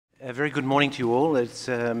A very good morning to you all. It's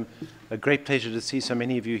a great pleasure to see so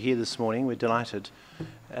many of you here this morning. We're delighted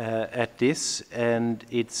at this, and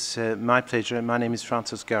it's my pleasure. My name is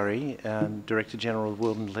Francis Gurry, Director General of the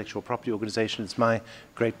World Intellectual Property Organization. It's my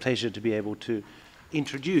great pleasure to be able to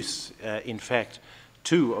introduce, in fact,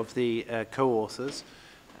 two of the co-authors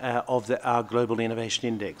of our Global Innovation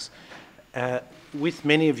Index. With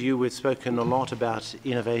many of you, we've spoken a lot about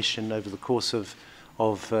innovation over the course of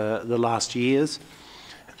the last years.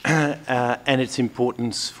 And its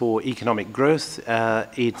importance for economic growth.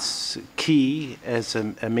 It's key as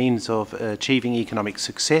a means of achieving economic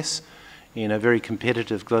success in a very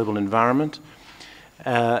competitive global environment,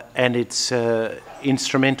 and its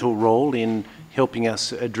instrumental role in helping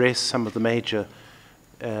us address some of the major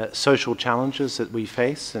social challenges that we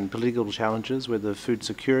face and political challenges, whether food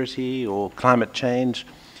security or climate change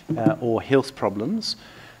or health problems.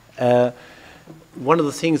 One of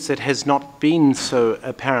the things that has not been so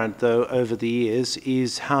apparent, though, over the years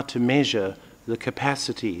is how to measure the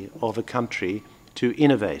capacity of a country to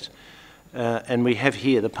innovate. And we have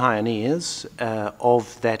here the pioneers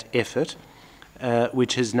of that effort,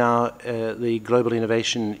 which is now the Global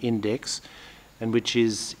Innovation Index, and which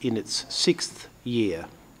is in its 6th year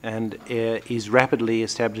and is rapidly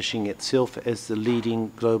establishing itself as the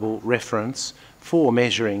leading global reference for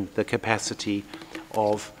measuring the capacity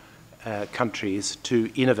of countries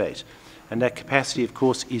to innovate. And that capacity, of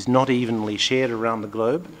course, is not evenly shared around the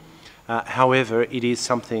globe. However, it is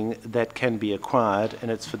something that can be acquired, and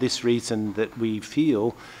it's for this reason that we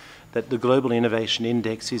feel that the Global Innovation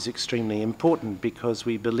Index is extremely important, because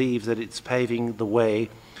we believe that it's paving the way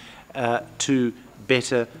to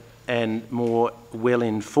better and more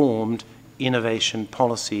well-informed innovation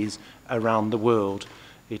policies around the world.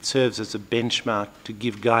 It serves as a benchmark to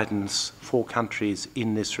give guidance for countries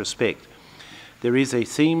in this respect. There is a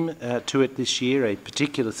theme to it this year, a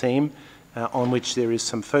particular theme on which there is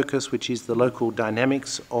some focus, which is the local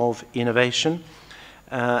dynamics of innovation,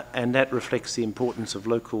 and that reflects the importance of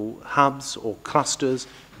local hubs or clusters,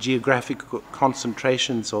 geographic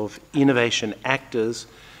concentrations of innovation actors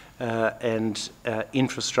and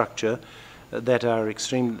infrastructure that are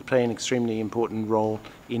play an extremely important role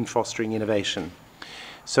in fostering innovation.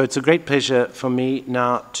 So it's a great pleasure for me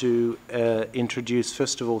now to introduce,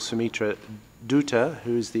 first of all, Soumitra Dutta,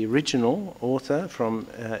 who is the original author from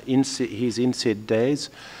his INSEAD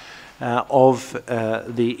days of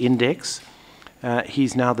the index.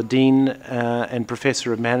 He's now the Dean and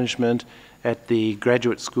Professor of Management at the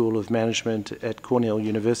Graduate School of Management at Cornell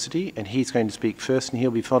University, and he's going to speak first, and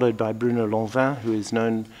he'll be followed by Bruno Lanvin, who is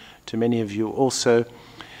known to many of you also.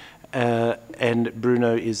 And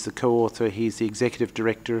Bruno is the co-author. He's the executive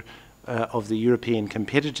director of the European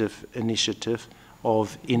Competitive Initiative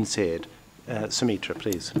of INSEAD. Soumitra,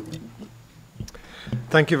 please.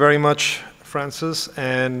 Thank you very much, Francis,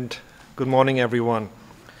 and good morning, everyone.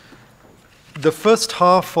 The first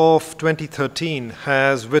half of 2013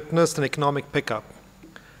 has witnessed an economic pickup,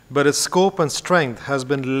 but its scope and strength has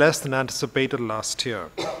been less than anticipated last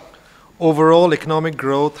year. Overall, economic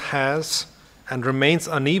growth has and remains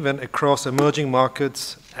uneven across emerging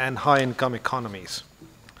markets and high-income economies.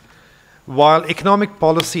 While economic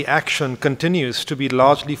policy action continues to be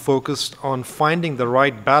largely focused on finding the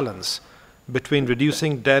right balance between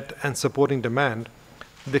reducing debt and supporting demand,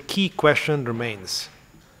 the key question remains: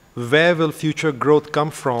 where will future growth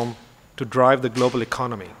come from to drive the global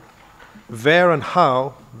economy? Where and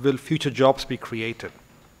how will future jobs be created?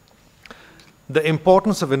 The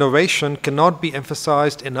importance of innovation cannot be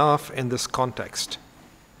emphasized enough in this context.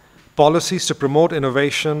 Policies to promote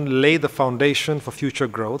innovation lay the foundation for future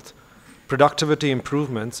growth, productivity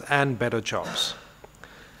improvements, and better jobs.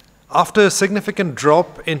 After a significant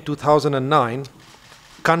drop in 2009,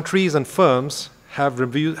 countries and firms have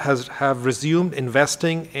resumed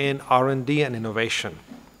investing in R&D and innovation.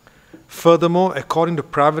 Furthermore, according to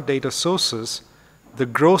private data sources, the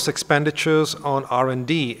gross expenditures on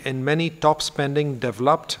R&D in many top-spending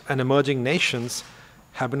developed and emerging nations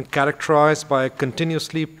have been characterized by a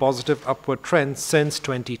continuously positive upward trend since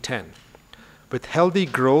 2010, with healthy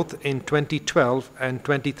growth in 2012 and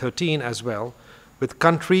 2013 as well, with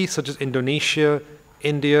countries such as Indonesia,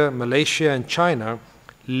 India, Malaysia, and China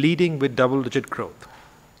leading with double-digit growth.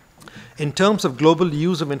 In terms of global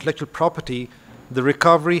use of intellectual property, the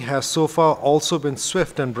recovery has so far also been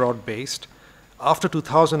swift and broad-based. After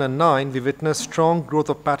 2009, we witnessed strong growth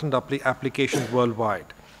of patent applications worldwide,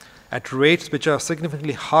 at rates which are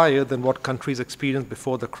significantly higher than what countries experienced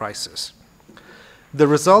before the crisis. The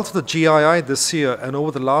results of the GII this year and over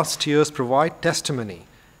the last years provide testimony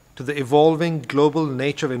to the evolving global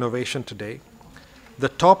nature of innovation today. The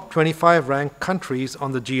top 25 ranked countries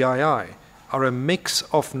on the GII are a mix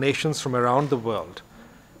of nations from around the world: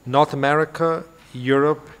 North America,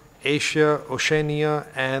 Europe, Asia, Oceania,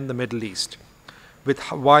 and the Middle East.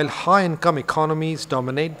 While high-income economies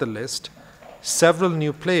dominate the list, several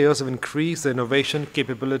new players have increased their innovation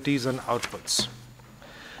capabilities and outputs.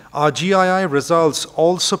 Our GII results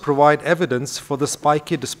also provide evidence for the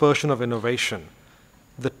spiky dispersion of innovation.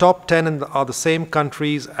 The top 10 are the same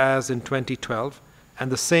countries as in 2012,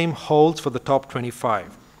 and the same holds for the top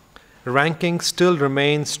 25. Ranking still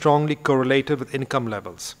remains strongly correlated with income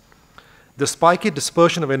levels. The spiky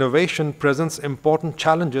dispersion of innovation presents important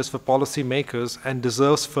challenges for policymakers and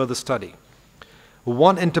deserves further study.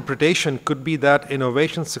 One interpretation could be that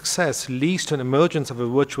innovation success leads to an emergence of a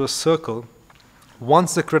virtuous circle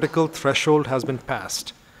once the critical threshold has been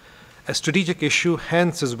passed. A strategic issue,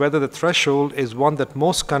 hence, is whether the threshold is one that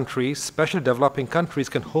most countries, especially developing countries,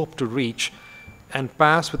 can hope to reach and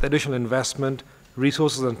pass with additional investment,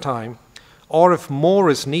 resources, and time, or if more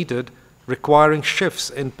is needed, requiring shifts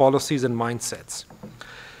in policies and mindsets.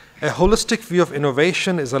 A holistic view of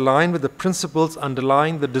innovation is aligned with the principles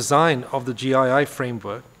underlying the design of the GII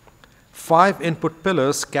framework. 5 input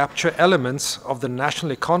pillars capture elements of the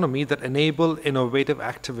national economy that enable innovative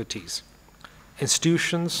activities: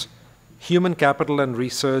 institutions, human capital and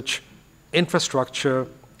research, infrastructure,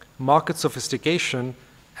 market sophistication,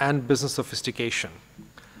 and business sophistication.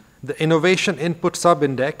 The innovation input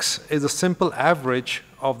sub-index is a simple average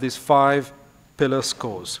of these 5 pillar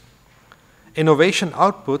scores. Innovation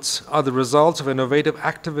outputs are the results of innovative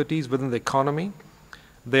activities within the economy.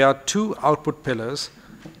 There are 2 output pillars: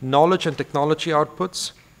 knowledge and technology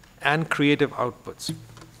outputs and creative outputs.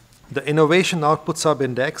 The innovation output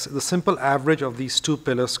sub-index is a simple average of these 2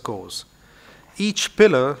 pillar scores. Each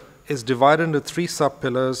pillar is divided into 3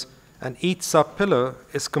 sub-pillars, and each sub-pillar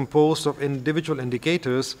is composed of individual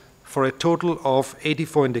indicators for a total of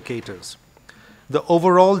 84 indicators. The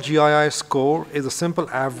overall GII score is a simple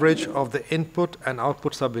average of the input and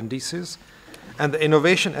output sub-indices, and the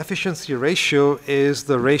innovation efficiency ratio is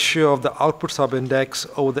the ratio of the output sub-index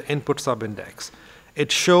over the input sub-index.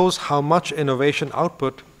 It shows how much innovation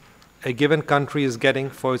output a given country is getting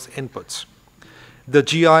for its inputs. The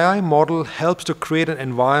GII model helps to create an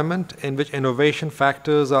environment in which innovation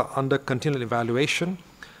factors are under continual evaluation,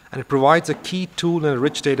 and it provides a key tool and a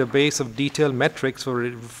rich database of detailed metrics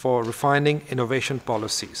for refining innovation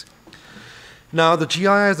policies. Now, the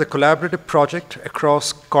GII is a collaborative project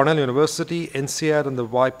across Cornell University, INSEAD, and the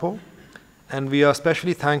WIPO, and we are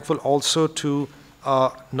especially thankful also to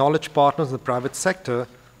our knowledge partners in the private sector,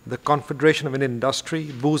 the Confederation of Indian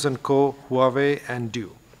Industry, Booz & Co., Huawei, and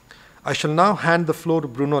DEW. I shall now hand the floor to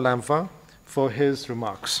Bruno Lanvin for his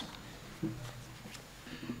remarks.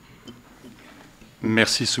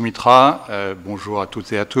 Merci Soumitra. Bonjour à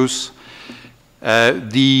toutes et à tous.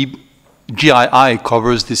 The GII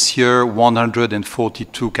covers this year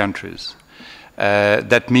 142 countries.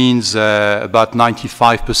 That means about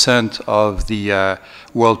 95% of the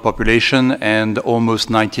world population and almost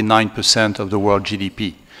 99% of the world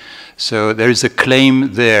GDP. So there is a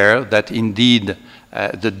claim there that indeed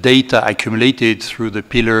the data accumulated through the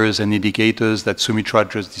pillars and indicators that Soumitra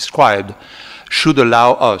just described should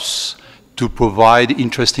allow us to provide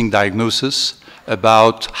interesting diagnosis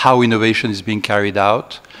about how innovation is being carried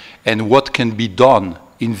out and what can be done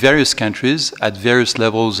in various countries at various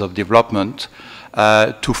levels of development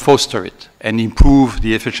to foster it and improve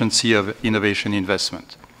the efficiency of innovation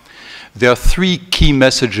investment. There are 3 key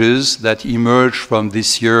messages that emerge from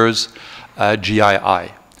this year's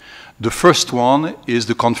GII. The first one is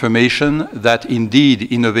the confirmation that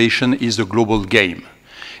indeed innovation is a global game.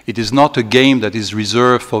 It is not a game that is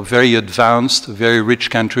reserved for very advanced, very rich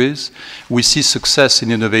countries. We see success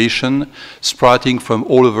in innovation sprouting from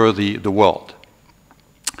all over the world.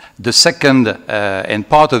 The second, and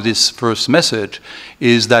part of this first message,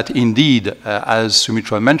 is that indeed, as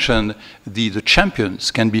Soumitra mentioned, the champions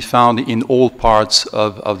can be found in all parts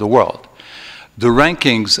of the world. The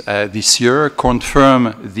rankings this year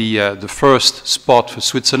confirm the first spot for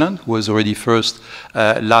Switzerland, was already first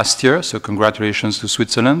last year, so congratulations to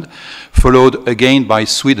Switzerland, followed again by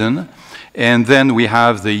Sweden, and then we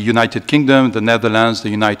have the United Kingdom, the Netherlands, the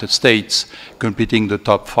United States completing the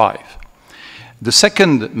top 5. The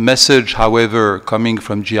second message, however, coming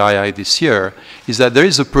from GII this year is that there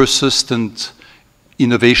is a persistent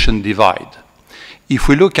innovation divide. If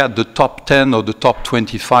we look at the top 10 or the top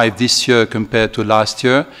 25 this year compared to last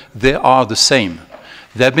year, they are the same.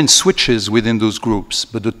 There have been switches within those groups,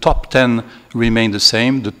 but the top 10 remain the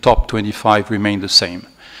same, the top 25 remain the same,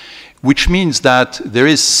 which means that there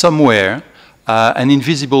is somewhere an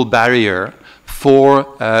invisible barrier for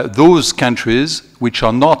those countries which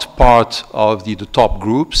are not part of the top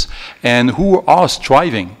groups and who are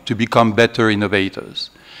striving to become better innovators.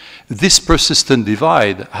 This persistent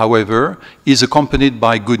divide, however, is accompanied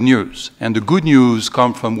by good news. And the good news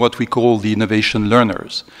comes from what we call the innovation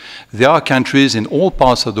learners. There are countries in all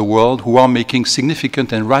parts of the world who are making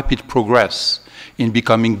significant and rapid progress in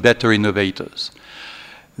becoming better innovators.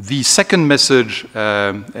 The second message,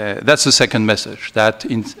 that's the second message, that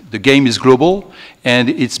the game is global and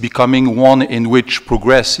it's becoming one in which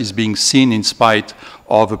progress is being seen in spite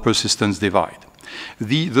of a persistence divide.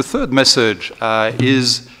 The third message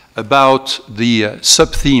is about the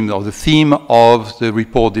sub-theme or the theme of the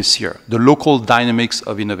report this year, the local dynamics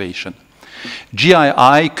of innovation.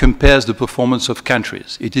 GII compares the performance of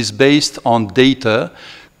countries. It is based on data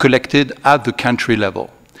collected at the country level.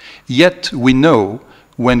 Yet we know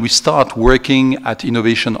when we start working at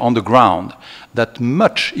innovation on the ground that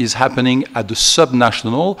much is happening at the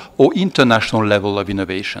subnational or international level of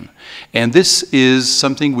innovation. And this is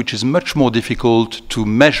something which is much more difficult to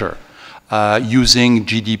measure using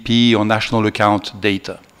GDP or national account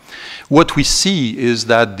data. What we see is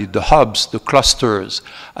that the hubs, the clusters,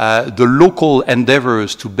 the local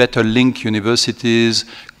endeavors to better link universities,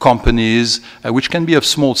 companies, which can be of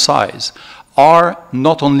small size, are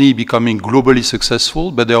not only becoming globally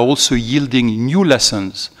successful, but they're also yielding new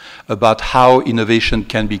lessons about how innovation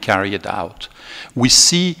can be carried out. We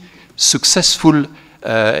see successful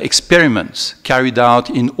experiments carried out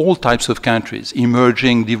in all types of countries,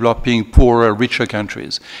 emerging, developing, poorer, richer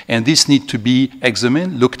countries. And these need to be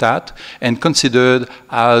examined, looked at, and considered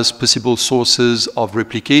as possible sources of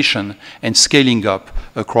replication and scaling up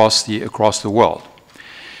across the world.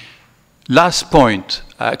 Last point,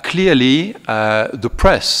 clearly the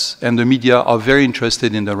press and the media are very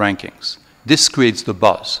interested in the rankings. This creates the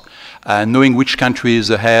buzz. Knowing which country is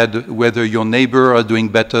ahead, whether your neighbor are doing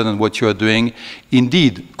better than what you are doing,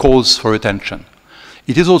 indeed calls for attention.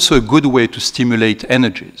 It is also a good way to stimulate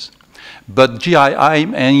energies. But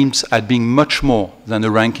GII aims at being much more than a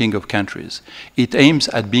ranking of countries. It aims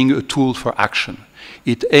at being a tool for action.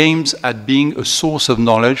 It aims at being a source of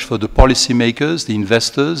knowledge for the policymakers, the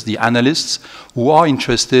investors, the analysts who are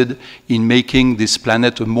interested in making this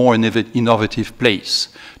planet a more innovative place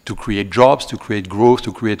to create jobs, to create growth,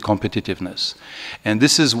 to create competitiveness. And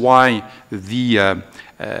this is why the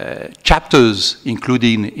chapters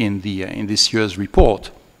included in this year's report,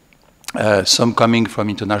 some coming from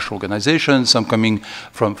international organizations, some coming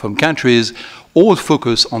from countries, all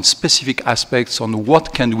focus on specific aspects on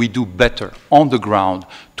what can we do better on the ground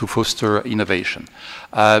to foster innovation.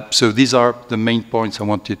 So these are the main points I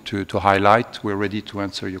wanted to highlight. We're ready to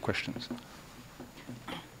answer your questions.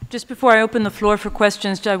 Just before I open the floor for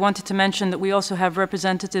questions, I wanted to mention that we also have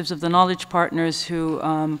representatives of the knowledge partners who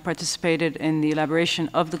participated in the elaboration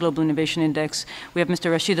of the Global Innovation Index. We have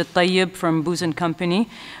Mr. Rashid Al-Tayyib from Booz & Company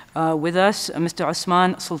with us, Mr.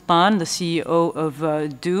 Osman Sultan, the CEO of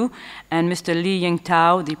DO, and Mr. Li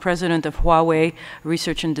Yingtao, the president of Huawei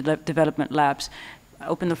Research and Development Labs. I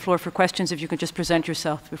open the floor for questions. If you could just present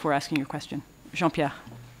yourself before asking your question. Jean-Pierre.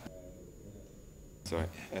 Sorry,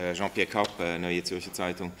 Jean-Pierre Kapp, Neue Zürcher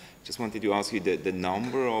Zeitung. Just wanted to ask you the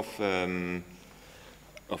number of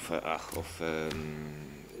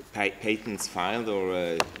patents filed, or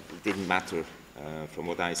it didn't matter from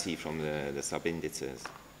what I see from the sub-indices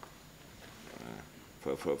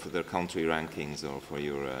for the country rankings or for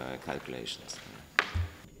your calculations.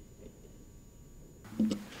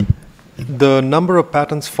 The number of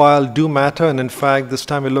patents filed do matter, and in fact, this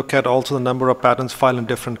time we look at also the number of patents filed in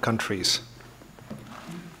different countries.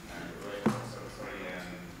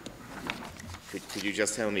 Could you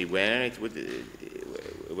just tell me where it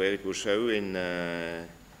will show in the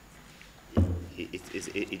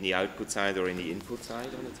output side or in the input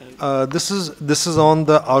side on the table? This is on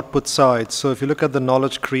the output side. So if you look at the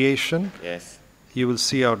knowledge creation, yes, you will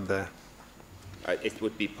see out there. It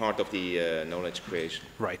would be part of the knowledge creation.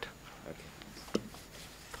 Right.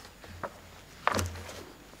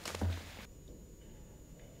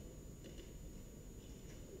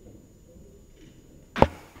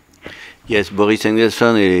 Yes, Boris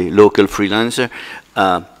Engelson, a local freelancer.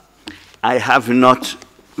 I have not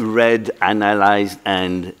read, analyzed,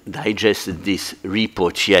 and digested this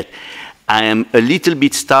report yet. I am a little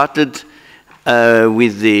bit started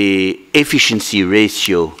with the efficiency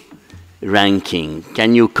ratio ranking.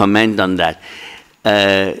 Can you comment on that?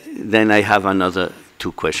 Then I have another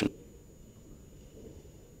two questions.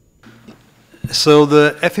 So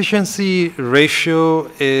the efficiency ratio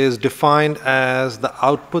is defined as the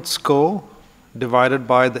output score divided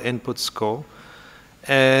by the input score.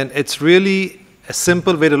 And it's really A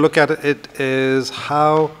simple way to look at it is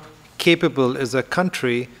how capable is a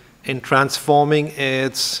country in transforming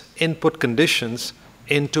its input conditions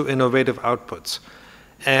into innovative outputs.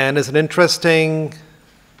 And it's an interesting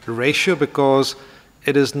ratio because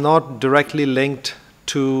it is not directly linked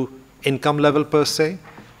to income level per se.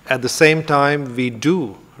 At the same time, we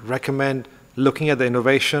do recommend looking at the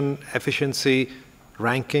innovation efficiency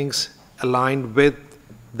rankings aligned with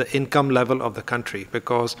the income level of the country,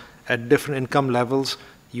 because at different income levels,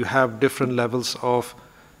 you have different levels of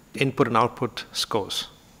input and output scores.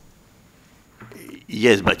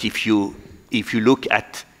 Yes, but if you look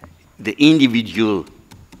at the individual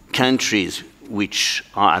countries which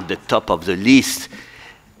are at the top of the list,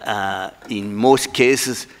 in most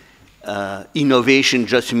cases, innovation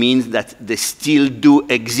just means that they still do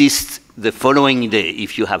exist the following day.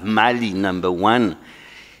 If you have Mali #1,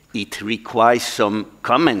 it requires some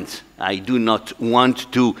comment. I do not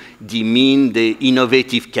want to demean the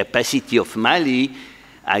innovative capacity of Mali.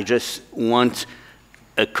 I just want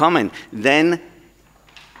a comment. Then,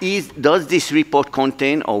 does this report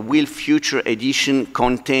contain, or will future edition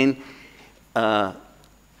contain,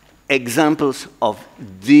 examples of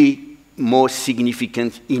the most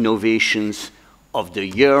significant innovations of the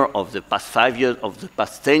year, of the past 5 years, of the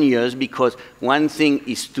past 10 years? Because one thing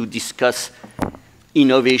is to discuss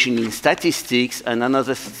innovation in statistics, and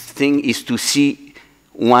another thing is to see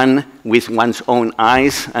one with one's own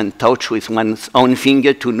eyes and touch with one's own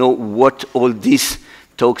finger to know what all this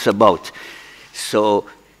talks about. So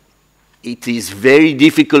it is very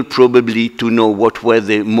difficult probably to know what were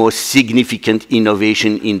the most significant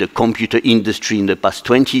innovation in the computer industry in the past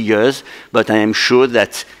 20 years, but I am sure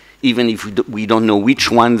that even if we don't know which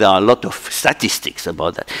one, there are a lot of statistics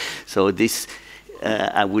about that. So this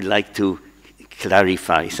I would like to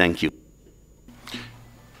clarify. Thank you.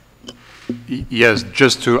 Yes,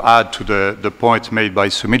 just to add to the point made by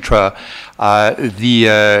Soumitra,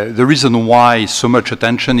 the reason why so much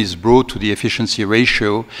attention is brought to the efficiency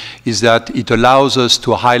ratio is that it allows us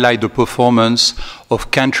to highlight the performance of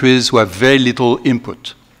countries who have very little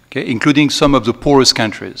input, okay, including some of the poorest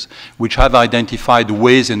countries, which have identified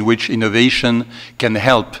ways in which innovation can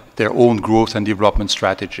help their own growth and development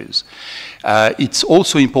strategies. It's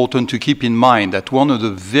also important to keep in mind that one of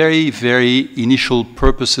the very, very initial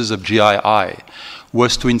purposes of GII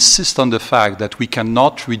was to insist on the fact that we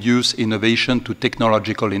cannot reduce innovation to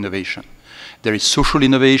technological innovation. There is social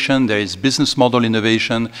innovation, there is business model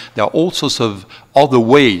innovation, there are all sorts of other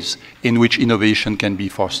ways in which innovation can be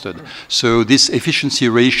fostered. So this efficiency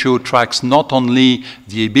ratio tracks not only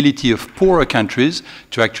the ability of poorer countries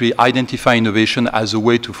to actually identify innovation as a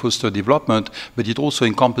way to foster development, but it also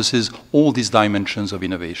encompasses all these dimensions of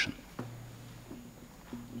innovation.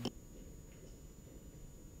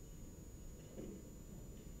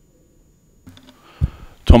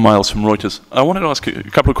 Tom Miles from Reuters. I wanted to ask a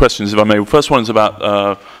couple of questions, if I may. The first one is about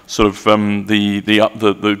the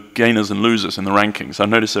gainers and losers in the rankings. I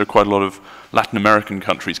noticed there are quite a lot of Latin American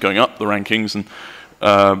countries going up the rankings, and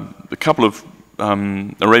a couple of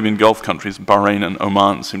Arabian Gulf countries, Bahrain and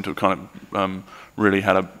Oman, seem to have kind of really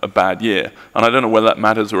had a bad year. And I don't know whether that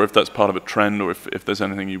matters or if that's part of a trend, or if there's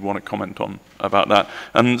anything you want to comment on about that.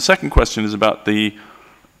 And the second question is about the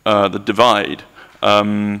divide.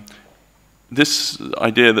 This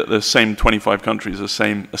idea that the same 25 countries are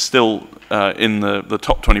still in the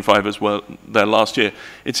top 25 as well there last year,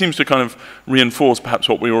 it seems to kind of reinforce perhaps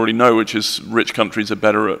what we already know, which is rich countries are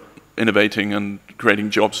better at innovating and creating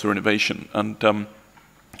jobs through innovation. And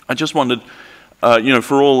I just wondered,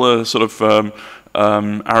 for all the sort of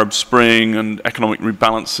Arab Spring and economic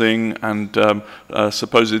rebalancing and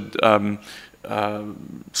supposed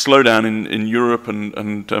slowdown in Europe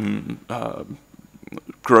and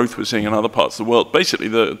growth we're seeing in other parts of the world, basically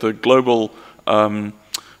the global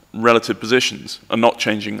relative positions are not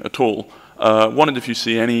changing at all. Wondered if you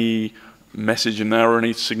see any message in there or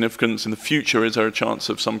any significance in the future. Is there a chance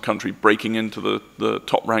of some country breaking into the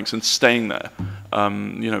top ranks and staying there?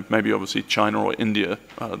 Maybe obviously China or India,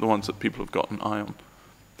 the ones that people have got an eye on.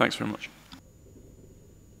 Thanks very much.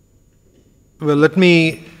 Well, let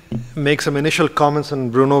me make some initial comments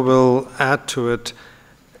and Bruno will add to it.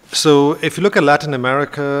 So if you look at Latin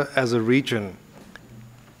America as a region,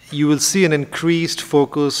 you will see an increased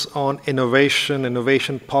focus on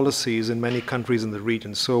innovation policies in many countries in the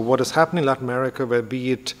region. So what is happening in Latin America, where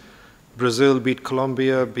be it Brazil, be it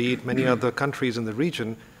Colombia, be it many other countries in the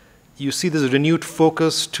region, you see this renewed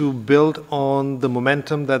focus to build on the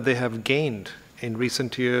momentum that they have gained in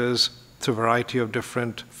recent years through a variety of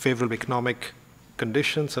different favorable economic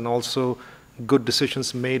conditions and also good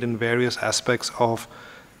decisions made in various aspects of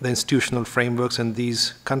the institutional frameworks in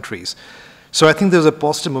these countries. So I think there's a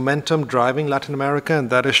positive momentum driving Latin America, and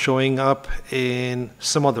that is showing up in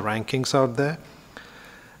some of the rankings out there.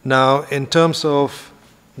 Now, in terms of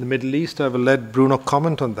the Middle East, I will let Bruno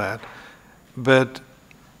comment on that, but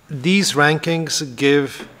these rankings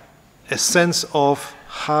give a sense of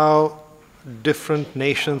how different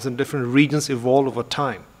nations and different regions evolve over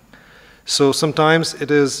time. So sometimes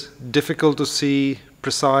it is difficult to see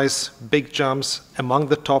precise big jumps among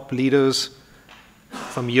the top leaders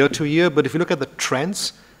from year to year, but if you look at the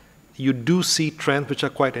trends, you do see trends which are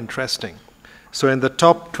quite interesting. So in the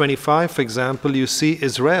top 25, for example, you see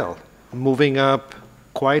Israel moving up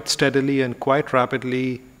quite steadily and quite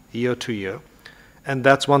rapidly year to year. And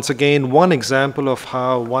that's once again one example of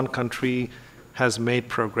how one country has made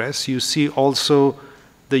progress. You see also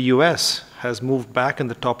the US has moved back in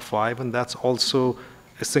the top 5, and that's also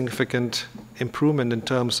a significant improvement in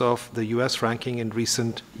terms of the US ranking in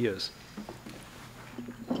recent years.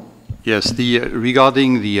 Yes,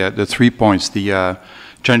 regarding the 3 points, the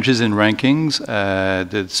changes in rankings,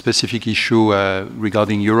 the specific issue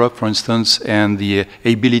regarding Europe, for instance, and the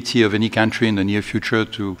ability of any country in the near future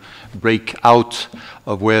to break out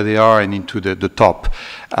of where they are and into the top.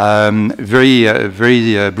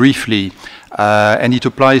 Very briefly, and it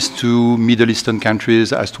applies to Middle Eastern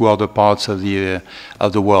countries as to other parts of the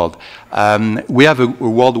world. We have a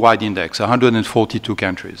worldwide index, 142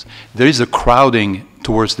 countries. There is a crowding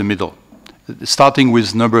towards the middle, starting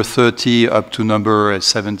with number 30 up to number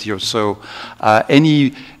 70 or so.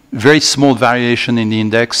 Any very small variation in the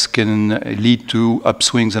index can lead to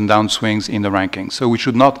upswings and downswings in the rankings. So we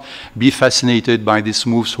should not be fascinated by these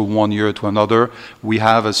moves from one year to another. We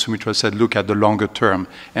have, as Soumitra said, look at the longer term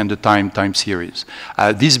and the time series.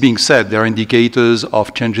 This being said, there are indicators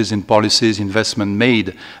of changes in policies, investment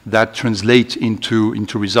made that translate into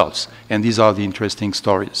results. And these are the interesting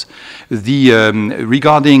stories.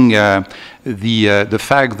 Regarding the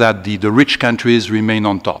fact that the rich countries remain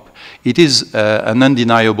on top, it is an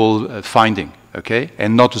undeniable finding, okay,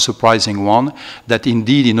 and not a surprising one, that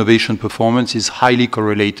indeed innovation performance is highly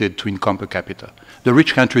correlated to income per capita. The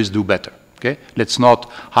rich countries do better. Okay? Let's not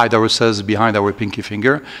hide ourselves behind our pinky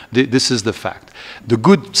finger. This is the fact. The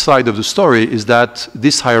good side of the story is that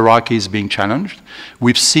this hierarchy is being challenged.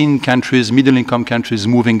 We've seen countries, middle-income countries,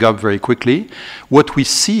 moving up very quickly. What we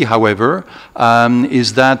see, however,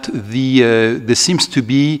 is that there seems to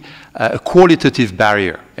be a qualitative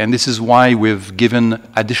barrier. And this is why we've given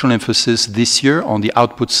additional emphasis this year on the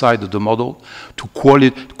output side of the model to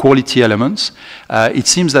quality elements. It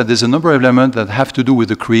seems that there's a number of elements that have to do with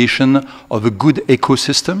the creation of a good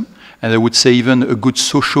ecosystem, and I would say even a good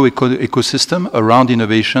social ecosystem around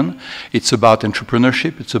innovation. It's about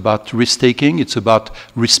entrepreneurship, it's about risk-taking, it's about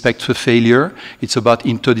respect for failure, it's about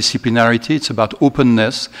interdisciplinarity, it's about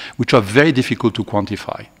openness, which are very difficult to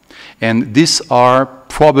quantify. And these are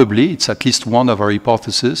probably, it's at least one of our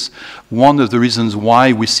hypotheses, one of the reasons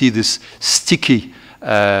why we see this sticky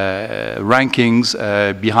rankings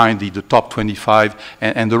behind the top 25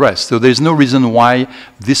 and the rest. So there's no reason why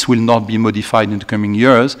this will not be modified in the coming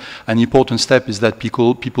years. An important step is that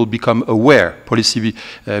people become aware, policy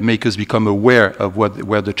makers become aware of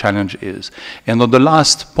where the challenge is. And on the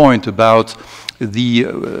last point about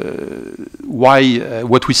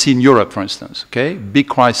what we see in Europe, for instance, okay, big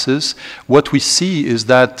crisis, what we see is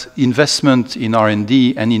that investment in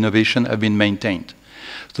R&D and innovation have been maintained.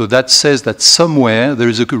 So that says that somewhere there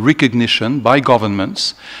is a recognition by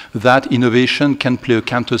governments that innovation can play a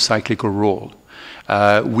counter-cyclical role.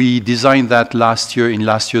 We designed that last year in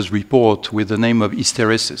last year's report with the name of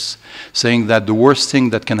hysteresis, saying that the worst thing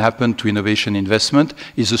that can happen to innovation investment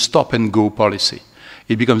is a stop-and-go policy.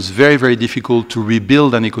 It becomes very, very difficult to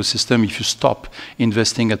rebuild an ecosystem if you stop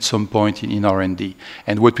investing at some point in R&D.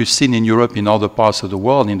 And what we've seen in Europe, in other parts of the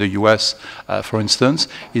world, in the US, for instance,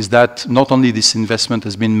 is that not only this investment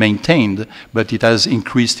has been maintained, but it has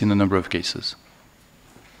increased in a number of cases.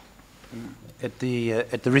 At the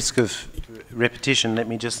risk of repetition, let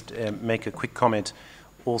me just make a quick comment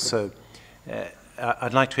also.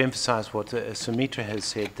 I'd like to emphasize what Soumitra has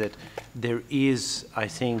said, that there is, I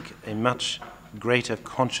think, a much greater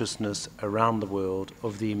consciousness around the world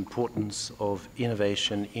of the importance of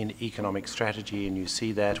innovation in economic strategy, and you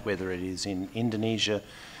see that whether it is in Indonesia,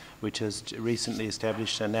 which has recently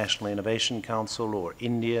established a National Innovation Council, or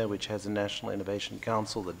India, which has a National Innovation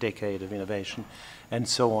Council, the Decade of Innovation, and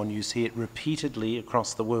so on. You see it repeatedly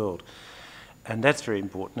across the world. And that's very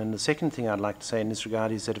important. And the second thing I'd like to say in this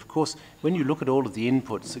regard is that, of course, when you look at all of the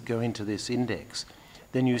inputs that go into this index,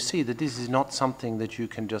 then you see that this is not something that you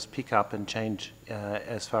can just pick up and change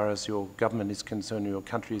as far as your government is concerned or your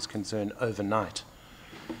country is concerned overnight.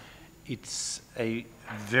 It's a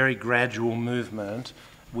very gradual movement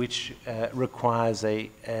which requires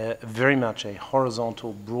very much a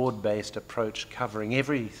horizontal, broad-based approach covering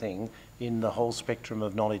everything in the whole spectrum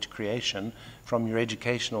of knowledge creation, from your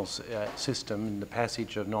educational system and the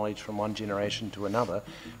passage of knowledge from one generation to another,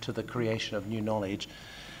 to the creation of new knowledge,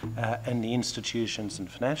 and the institutions and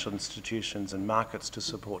financial institutions and markets to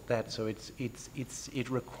support that. So it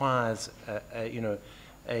requires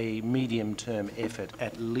a medium-term effort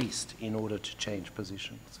at least in order to change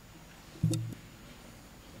positions.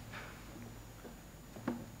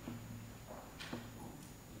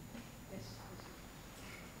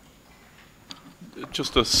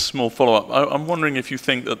 Just a small follow-up. I'm wondering if you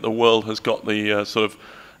think that the world has got the sort of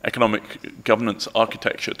economic governance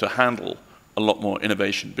architecture to handle a lot more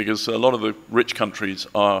innovation, because a lot of the rich countries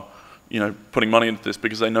are, putting money into this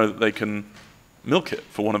because they know that they can milk it,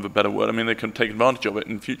 for want of a better word. I mean, they can take advantage of it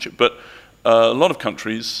in the future. But a lot of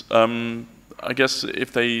countries, I guess,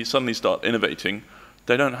 if they suddenly start innovating,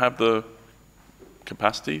 they don't have the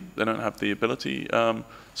capacity, they don't have the ability.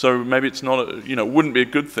 So maybe it's not, wouldn't be a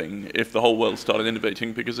good thing if the whole world started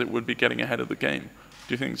innovating, because it would be getting ahead of the game.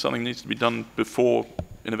 Do you think something needs to be done before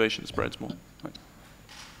innovation spreads more? Thanks.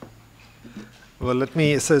 Well,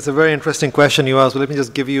 so it's a very interesting question you asked, but let me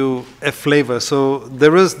just give you a flavor. So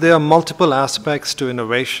there are multiple aspects to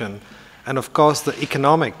innovation. And of course, the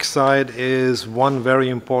economic side is one very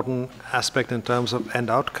important aspect in terms of end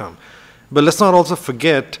outcome. But let's not also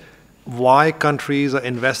forget why countries are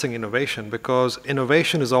investing in innovation, because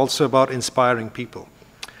innovation is also about inspiring people.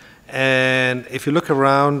 And if you look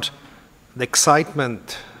around, the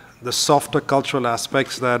excitement, the softer cultural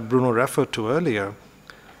aspects that Bruno referred to earlier,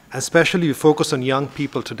 especially we focus on young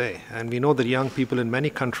people today. And we know that young people in many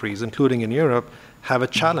countries, including in Europe, have a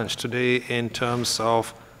challenge today in terms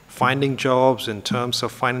of finding jobs, in terms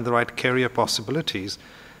of finding the right career possibilities.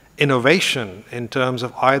 Innovation in terms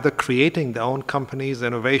of either creating their own companies,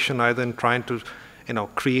 innovation either in trying to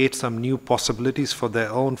create some new possibilities for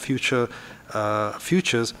their own futures,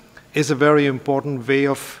 is a very important way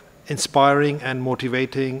of inspiring and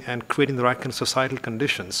motivating and creating the right kind of societal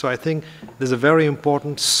conditions. So I think there's a very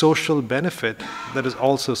important social benefit that is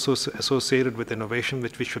also associated with innovation,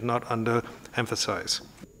 which we should not underemphasize.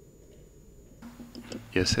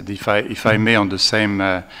 Yes, and if I may, on the same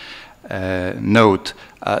note,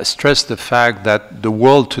 stress the fact that the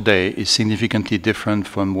world today is significantly different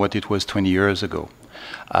from what it was 20 years ago.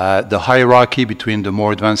 The hierarchy between the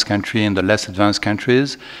more advanced countries and the less advanced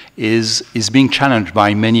countries is being challenged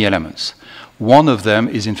by many elements. One of them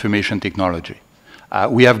is information technology.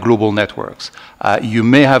 We have global networks. You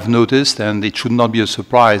may have noticed, and it should not be a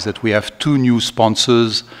surprise, that we have 2 new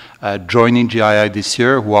sponsors joining GII this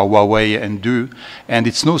year, who are Huawei and Du, and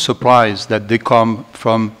it's no surprise that they come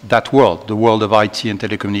from that world, the world of IT and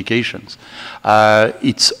telecommunications.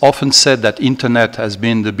 It's often said that internet has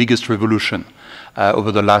been the biggest revolution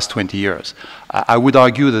over the last 20 years. I would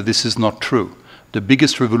argue that this is not true. The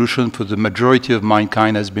biggest revolution for the majority of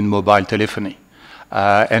mankind has been mobile telephony.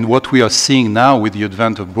 And what we are seeing now with the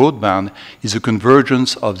advent of broadband is a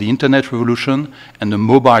convergence of the internet revolution and the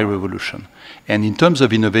mobile revolution. And in terms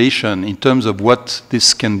of innovation, in terms of what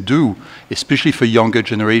this can do, especially for younger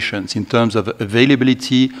generations, in terms of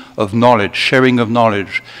availability of knowledge, sharing of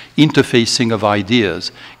knowledge, interfacing of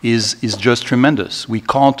ideas, is just tremendous. We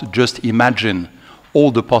can't just imagine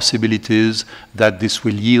all the possibilities that this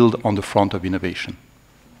will yield on the front of innovation.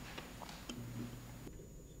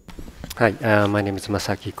 Hi, my name is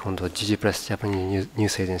Masaki Kondo, GG Press Japanese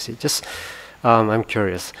News Agency. Just, I'm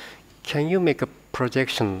curious, can you make a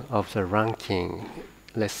projection of the ranking,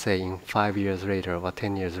 let's say in 5 years later or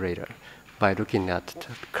 10 years later, by looking at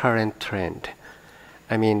the current trend?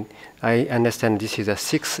 I mean, I understand this is a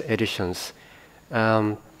 6 editions.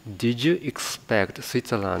 Did you expect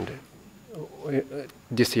Switzerland,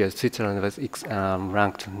 this year Switzerland was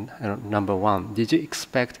ranked number 1. Did you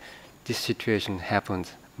expect this situation happened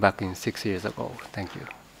back in 6 years ago? Thank you.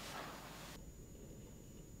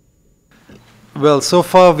 Well, so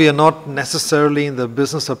far we are not necessarily in the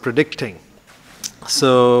business of predicting.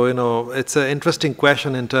 So, it's an interesting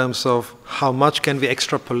question in terms of how much can we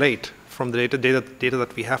extrapolate from the data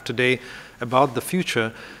that we have today about the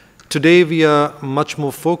future. Today we are much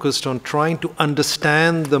more focused on trying to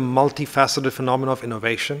understand the multifaceted phenomena of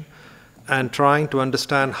innovation and trying to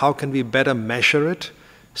understand how can we better measure it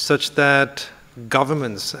such that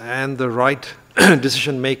governments and the right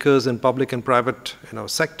decision makers in public and private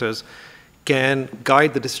sectors can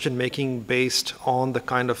guide the decision making based on the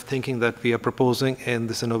kind of thinking that we are proposing in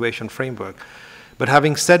this innovation framework. But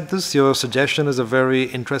having said this, your suggestion is a very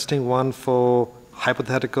interesting one for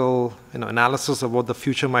hypothetical analysis of what the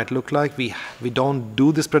future might look like. We don't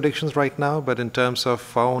do these predictions right now, but in terms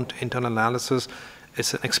of our own internal analysis,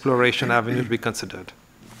 it's an exploration avenue to be considered.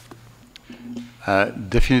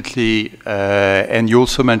 Definitely, and you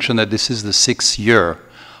also mentioned that this is the 6th year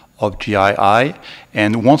of GII,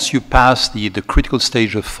 and once you pass the critical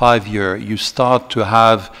stage of 5 years, you start to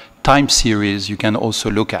have time series you can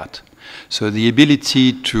also look at. So the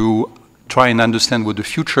ability to try and understand what the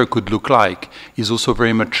future could look like is also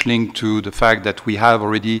very much linked to the fact that we have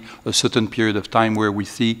already a certain period of time where we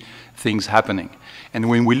see things happening. And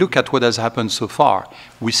when we look at what has happened so far,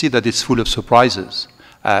 we see that it's full of surprises.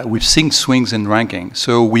 We've seen swings in ranking.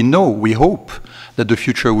 So we hope that the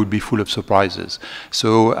future will be full of surprises.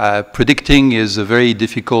 So predicting is a very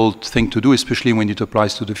difficult thing to do, especially when it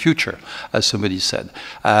applies to the future, as somebody said.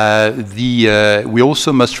 We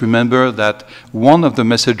also must remember that one of the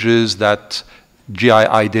messages that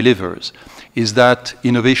GII delivers is that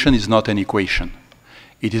innovation is not an equation.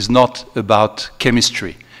 It is not about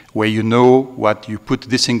chemistry, where you know what you put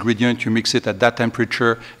this ingredient, you mix it at that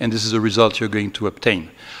temperature, and this is the result you're going to obtain.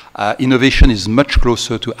 Innovation is much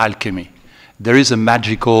closer to alchemy. There is a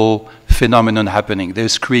magical phenomenon happening.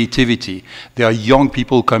 There's creativity. There are young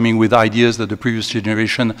people coming with ideas that the previous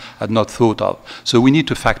generation had not thought of. So we need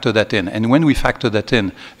to factor that in. And when we factor that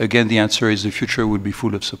in, again, the answer is the future will be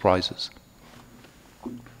full of surprises.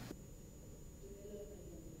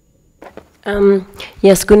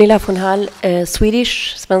 Yes, Gunilla von Hall,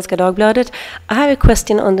 Swedish, Svenska Dagbladet. I have a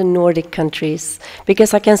question on the Nordic countries,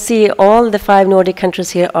 because I can see all the 5 Nordic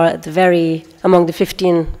countries here are among the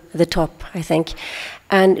 15 at the top, I think.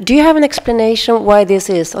 And do you have an explanation why this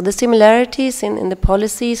is? Are the similarities in the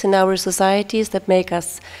policies in our societies that make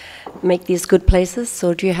these good places?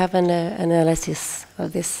 Or do you have an analysis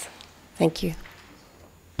of this? Thank you.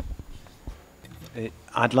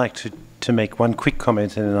 I'd like to make one quick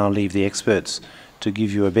comment, and then I'll leave the experts to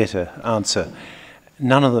give you a better answer.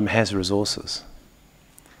 None of them has resources.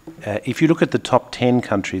 If you look at the top 10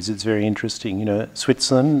 countries, it's very interesting. You know,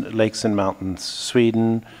 Switzerland, lakes and mountains.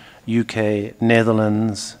 Sweden, UK,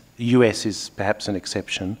 Netherlands, US is perhaps an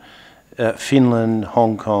exception. Finland,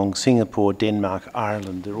 Hong Kong, Singapore, Denmark,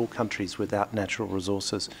 Ireland, they're all countries without natural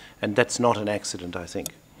resources. And that's not an accident, I think.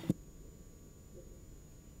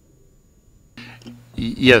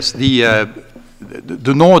 Yes, the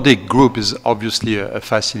Nordic group is obviously a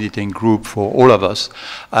fascinating group for all of us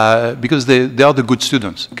because they are the good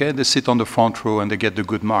students. Okay, they sit on the front row and they get the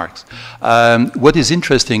good marks. What is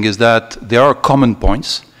interesting is that there are common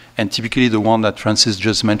points, and typically the one that Francis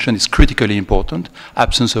just mentioned is critically important: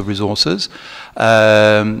 absence of resources.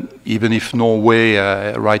 Even if Norway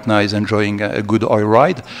right now is enjoying a good oil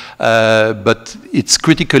ride, but it's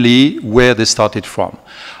critically where they started from.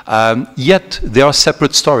 Yet there are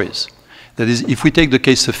separate stories. That is, if we take the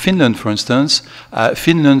case of Finland, for instance,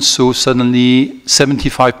 Finland saw suddenly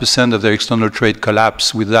 75% of their external trade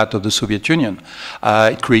collapse with that of the Soviet Union.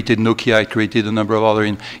 It created Nokia, it created a number of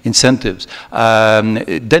other incentives.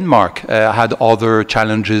 Denmark had other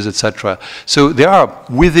challenges, etc. So there are,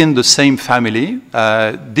 within the same family,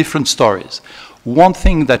 different stories. One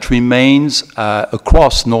thing that remains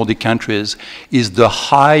across Nordic countries is the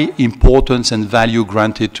high importance and value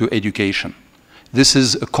granted to education. This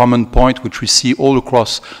is a common point which we see all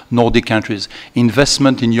across Nordic countries.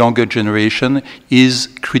 Investment in younger generation is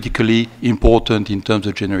critically important in terms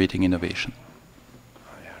of generating innovation.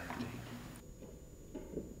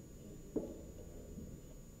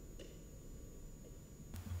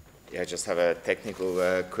 Yeah, I just have a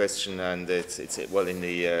technical question, and it's well, in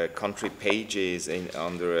the country pages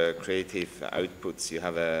under creative outputs, you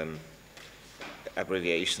have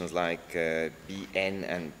abbreviations like BN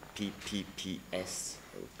and PPPS.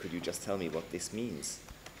 Could you just tell me what this means?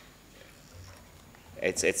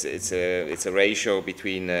 It's a ratio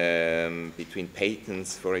between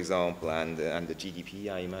patents, for example, and the GDP,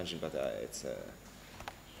 I imagine, but it's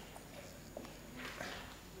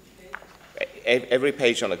every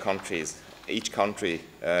page on the countries. Each country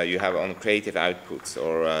you have on creative outputs,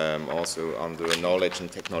 or also under knowledge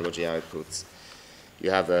and technology outputs.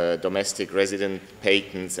 You have domestic resident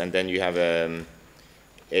patents, and then you have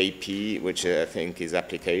AP, which I think is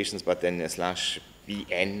applications, but then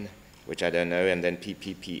 /BN, which I don't know, and then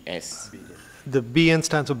PPPS. The BN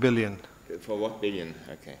stands for billion. For what billion?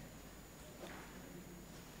 Okay.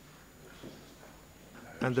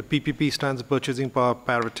 And the PPP stands for purchasing power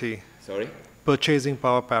parity. Sorry? Purchasing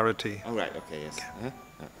power parity. Oh, right, okay, yes.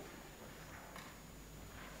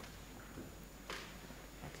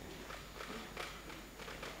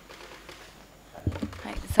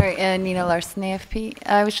 Sorry, Nina Larson, AFP.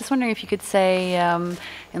 I was just wondering if you could say,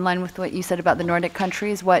 in line with what you said about the Nordic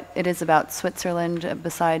countries, what it is about Switzerland,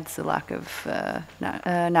 besides the lack of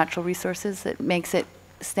natural resources, that makes it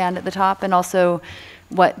stand at the top, and also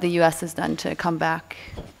what the US has done to come back.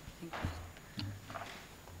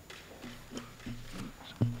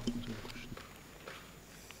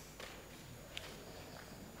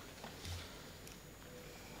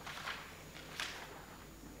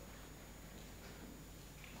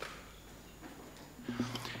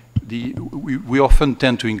 We often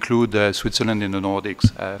tend to include Switzerland in the Nordics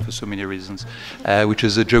for so many reasons, which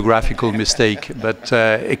is a geographical mistake. But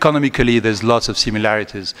economically, there's lots of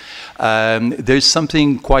similarities. There's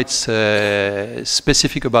something quite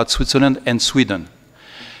specific about Switzerland and Sweden.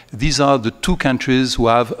 These are the two countries who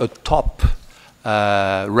have a top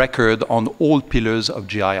record on all pillars of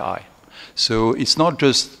GII. So it's not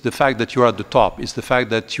just the fact that you are at the top, it's the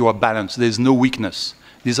fact that you are balanced. There's no weakness.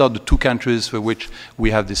 These are the two countries for which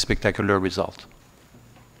we have this spectacular result.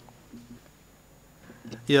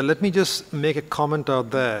 Yeah, let me just make a comment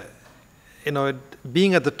out there. You know,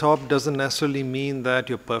 being at the top doesn't necessarily mean that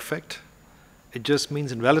you're perfect. It just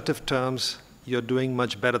means in relative terms, you're doing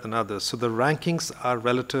much better than others. So the rankings are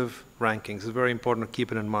relative rankings. It's very important to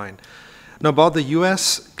keep it in mind. Now, about the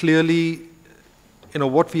US, clearly, you know,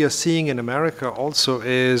 what we are seeing in America also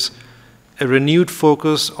is a renewed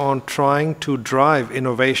focus on trying to drive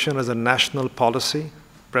innovation as a national policy.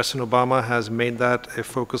 President Obama has made that a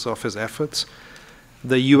focus of his efforts.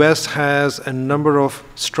 The US has a number of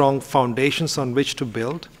strong foundations on which to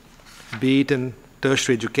build, be it in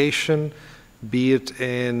tertiary education, be it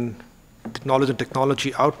in knowledge and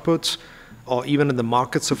technology outputs, or even in the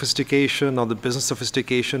market sophistication or the business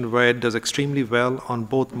sophistication, where it does extremely well on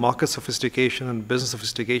both market sophistication and business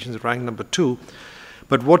sophistication, is ranked number 2.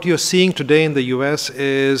 But what you're seeing today in the US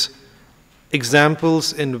is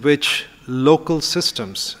examples in which local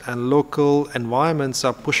systems and local environments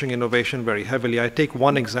are pushing innovation very heavily. I take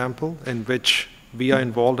one example in which we are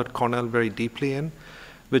involved at Cornell very deeply in,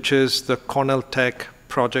 which is the Cornell Tech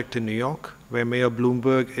project in New York, where Mayor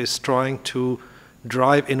Bloomberg is trying to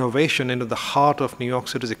drive innovation into the heart of New York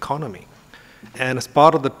City's economy. And as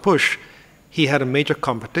part of that push, he had a major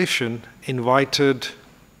competition, invited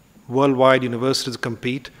worldwide universities to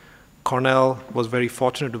compete. Cornell was very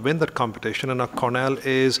fortunate to win that competition, and now Cornell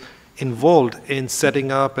is involved in setting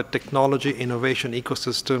up a technology innovation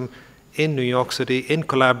ecosystem in New York City in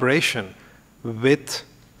collaboration with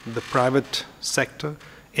the private sector,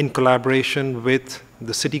 in collaboration with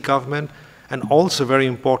the city government, and also very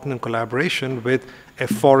important in collaboration with a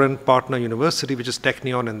foreign partner university, which is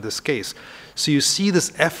Technion in this case. So you see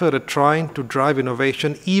this effort at trying to drive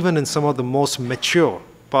innovation even in some of the most mature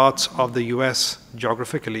parts of the US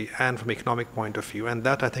geographically and from economic point of view. And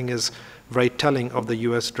that, I think, is very telling of the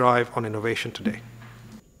US drive on innovation today.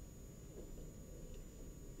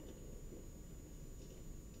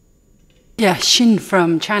 Yeah, Xin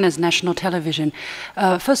from China's national television.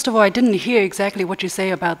 First of all, I didn't hear exactly what you say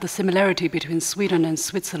about the similarity between Sweden and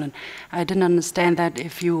Switzerland. I didn't understand that.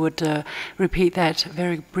 If you would repeat that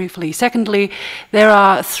very briefly. Secondly, there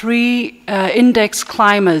are 3 index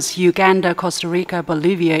climbers, Uganda, Costa Rica,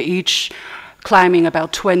 Bolivia, each climbing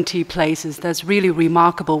about 20 places. That's really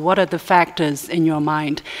remarkable. What are the factors in your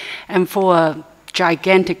mind? And for a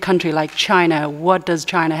gigantic country like China, what does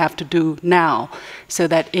China have to do now so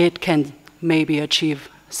that it can maybe achieve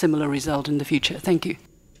similar result in the future? Thank you.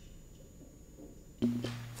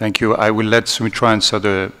 Thank you. I will let Soumitra answer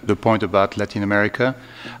the point about Latin America.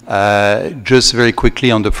 Just very quickly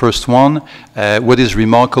on the first one, what is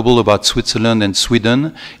remarkable about Switzerland and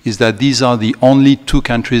Sweden is that these are the only 2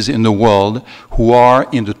 countries in the world who are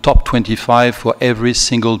in the top 25 for every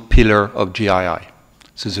single pillar of GII.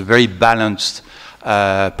 So it's a very balanced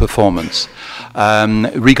performance.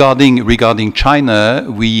 Regarding China,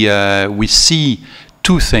 we see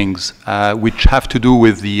 2 things which have to do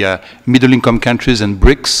with the middle-income countries and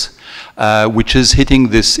BRICS, which is hitting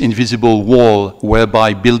this invisible wall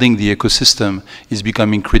whereby building the ecosystem is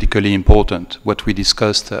becoming critically important, what we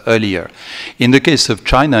discussed earlier. In the case of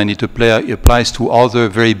China, and it applies to other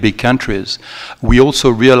very big countries, we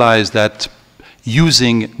also realize that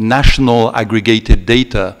using national aggregated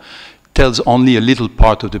data tells only a little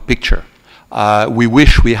part of the picture. We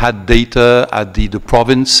wish we had data at the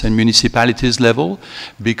province and municipalities level,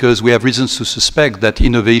 because we have reasons to suspect that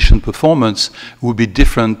innovation performance will be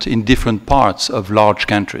different in different parts of large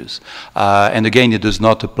countries. And again, it does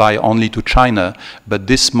not apply only to China, but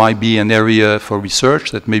this might be an area for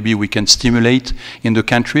research that maybe we can stimulate in the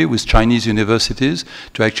country with Chinese universities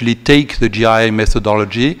to actually take the GII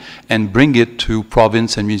methodology and bring it to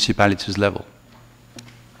province and municipalities level.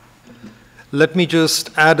 Let me just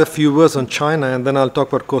add a few words on China, and then I'll talk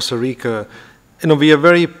about Costa Rica. We are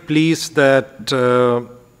very pleased that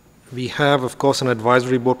we have, of course, an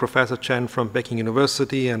advisory board, Professor Chen from Peking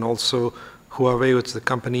University, and also Huawei, which is the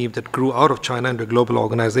company that grew out of China into a global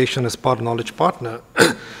organization as part of Knowledge Partner.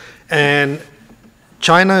 And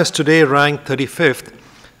China is today ranked 35th,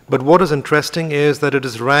 but what is interesting is that it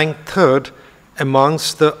is ranked 3rd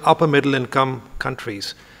amongst the upper middle income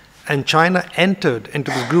countries. And China entered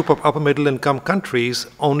into this group of upper middle income countries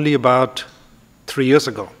only about 3 years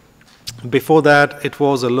ago. Before that, it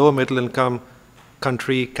was a lower middle income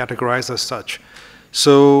country categorized as such.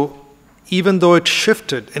 So even though it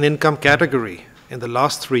shifted in income category in the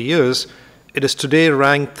last 3 years, it is today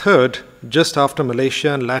ranked 3rd just after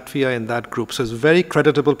Malaysia and Latvia in that group. So it's very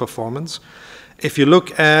creditable performance. If you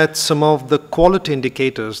look at some of the quality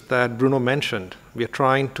indicators that Bruno mentioned, we are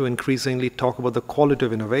trying to increasingly talk about the quality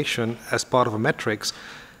of innovation as part of a metrics.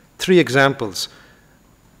 3 examples.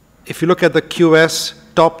 If you look at the QS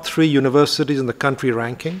top 3 universities in the country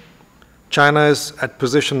ranking, China is at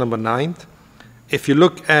position number 9th. If you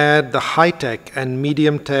look at the high-tech and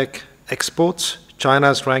medium-tech exports, China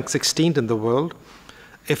is ranked 16th in the world.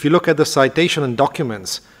 If you look at the citation and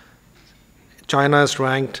documents, China is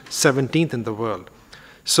ranked 17th in the world.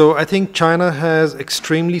 So I think China has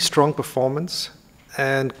extremely strong performance,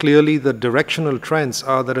 and clearly the directional trends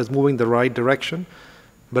are that it's moving the right direction.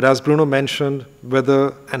 But as Bruno mentioned,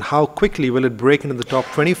 whether and how quickly will it break into the top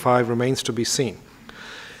 25 remains to be seen.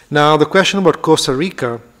 Now, the question about Costa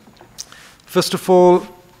Rica, first of all,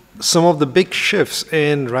 some of the big shifts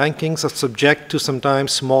in rankings are subject to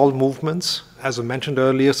sometimes small movements. As I mentioned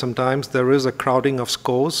earlier, sometimes there is a crowding of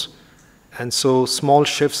scores, and so small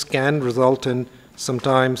shifts can result in,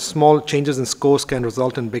 sometimes small changes in scores can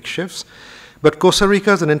result in big shifts. But Costa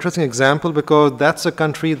Rica is an interesting example because that's a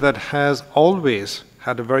country that has always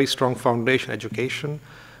had a very strong foundation education,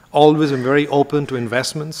 always been very open to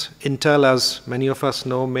investments. Intel, as many of us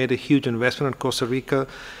know, made a huge investment in Costa Rica.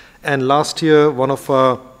 And last year, one of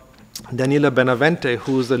Daniela Benavente,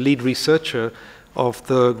 who is the lead researcher of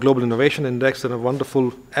the Global Innovation Index, did a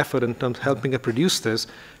wonderful effort in terms of helping her produce this.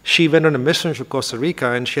 She went on a mission to Costa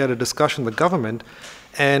Rica and she had a discussion with the government.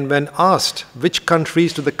 And when asked which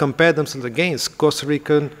countries do they compare themselves against, Costa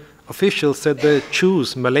Rican officials said they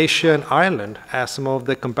choose Malaysia and Ireland as some of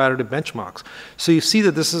their comparative benchmarks. So you see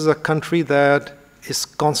that this is a country that is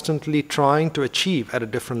constantly trying to achieve at a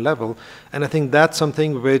different level. And I think that's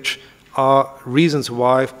something which are reasons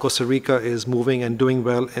why Costa Rica is moving and doing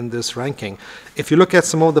well in this ranking. If you look at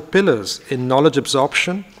some of the pillars in knowledge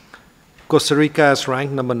absorption, Costa Rica is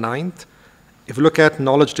ranked number 9th. If you look at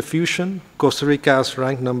knowledge diffusion, Costa Rica is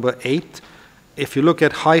ranked number 8th. If you look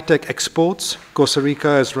at high-tech exports, Costa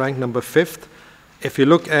Rica is ranked number 5th. If you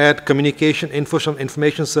look at communication,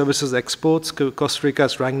 information services exports, Costa Rica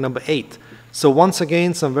is ranked number 8th. So once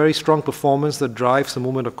again, some very strong performance that drives the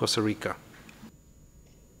movement of Costa Rica.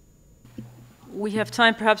 We have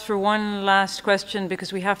time perhaps for one last question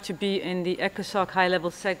because we have to be in the ECOSOC high-level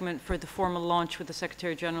segment for the formal launch with the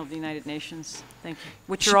Secretary General of the United Nations. Thank you.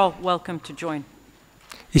 Which you're all welcome to join.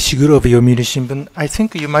 Ishiguro of Yomiuri Shimbun. I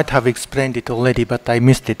think you might have explained it already, but I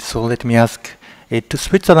missed it, so let me ask it.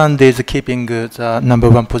 Switzerland is keeping the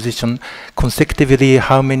 #1 position consecutively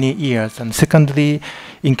how many years? And secondly,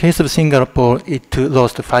 in case of Singapore, it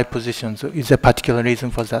lost 5 positions. Is there a particular reason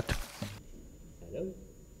for that?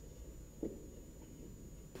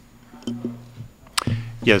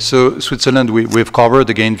 Yeah, so Switzerland, we've covered,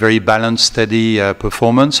 again, very balanced, steady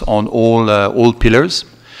performance on all pillars.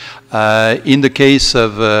 In the case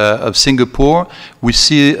of Singapore, we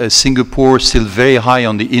see Singapore still very high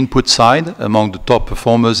on the input side, among the top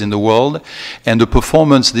performers in the world, and the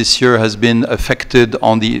performance this year has been affected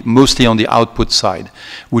mostly on the output side,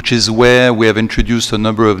 which is where we have introduced a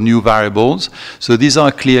number of new variables. So these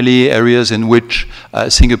are clearly areas in which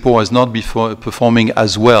Singapore has not been performing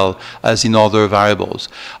as well as in other variables.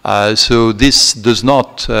 So this does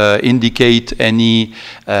not indicate any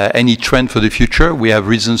trend for the future. We have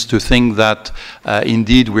reasons to think that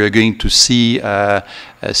indeed we are going to see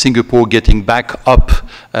Singapore getting back up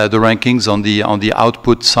the rankings on the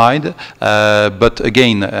output side. But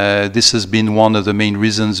again, this has been one of the main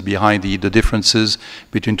reasons behind the differences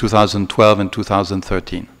between 2012 and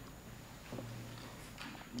 2013.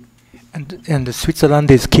 And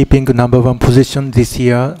Switzerland is keeping the #1 position this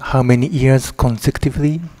year. How many years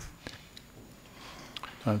consecutively?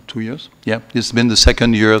 2 years. Yeah, it's been the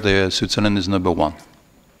second year that Switzerland is #1.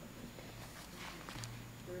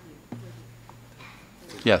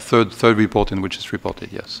 Yeah, third report in which it's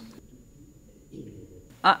reported, yes.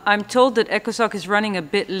 I'm told that ECOSOC is running a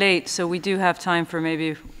bit late, so we do have time for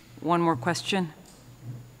maybe one more question.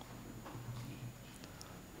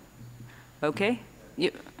 Okay.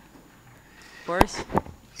 Boris?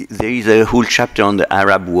 There is a whole chapter on the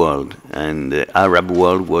Arab world, and the Arab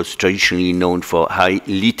world was traditionally known for high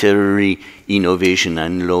literary innovation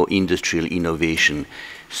and low industrial innovation.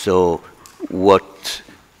 So what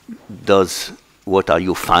are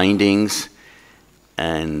your findings?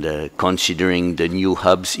 And considering the new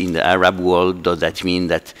hubs in the Arab world, does that mean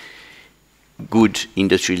that good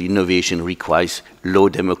industrial innovation requires low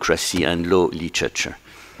democracy and low literature?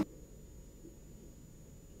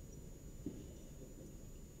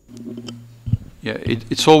 Yeah,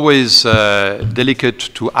 it's always delicate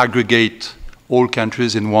to aggregate all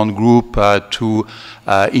countries in one group to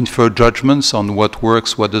infer judgments on what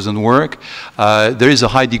works, what doesn't work. There is a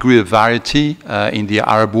high degree of variety in the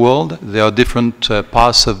Arab world. There are different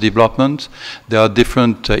paths of development. There are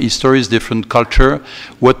different histories, different culture.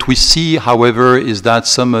 What we see, however, is that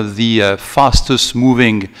some of the fastest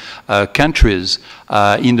moving countries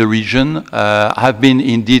in the region have been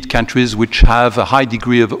indeed countries which have a high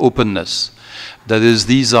degree of openness. That is,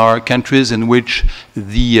 these are countries in which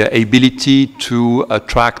the ability to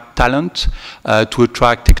attract talent, to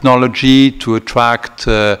attract technology, to attract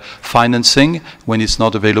financing when it's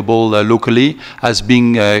not available locally has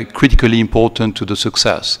been critically important to the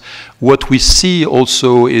success. What we see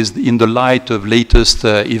also is, in the light of latest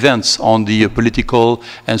events on the political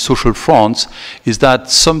and social fronts, is that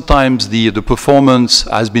sometimes the performance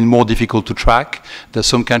has been more difficult to track. There are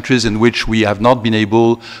some countries in which we have not been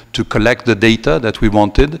able to collect the data that we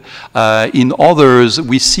wanted. In others,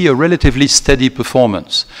 we see a relatively steady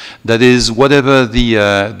performance. That is, whatever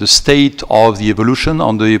the state of the evolution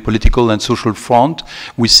on the political and social front,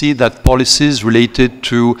 we see that policies related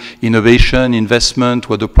to innovation, investment,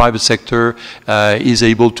 what the private sector is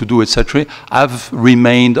able to do, etc., have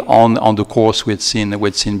remained on the course we had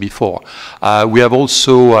seen before. We have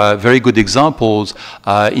also very good examples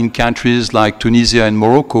in countries like Tunisia and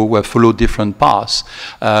Morocco, who have followed different paths,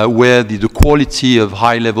 where the quality of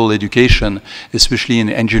high-level education, especially in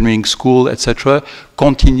engineering school, etc.,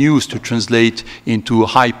 continues to translate into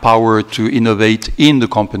high power to innovate in the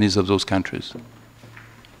companies of those countries.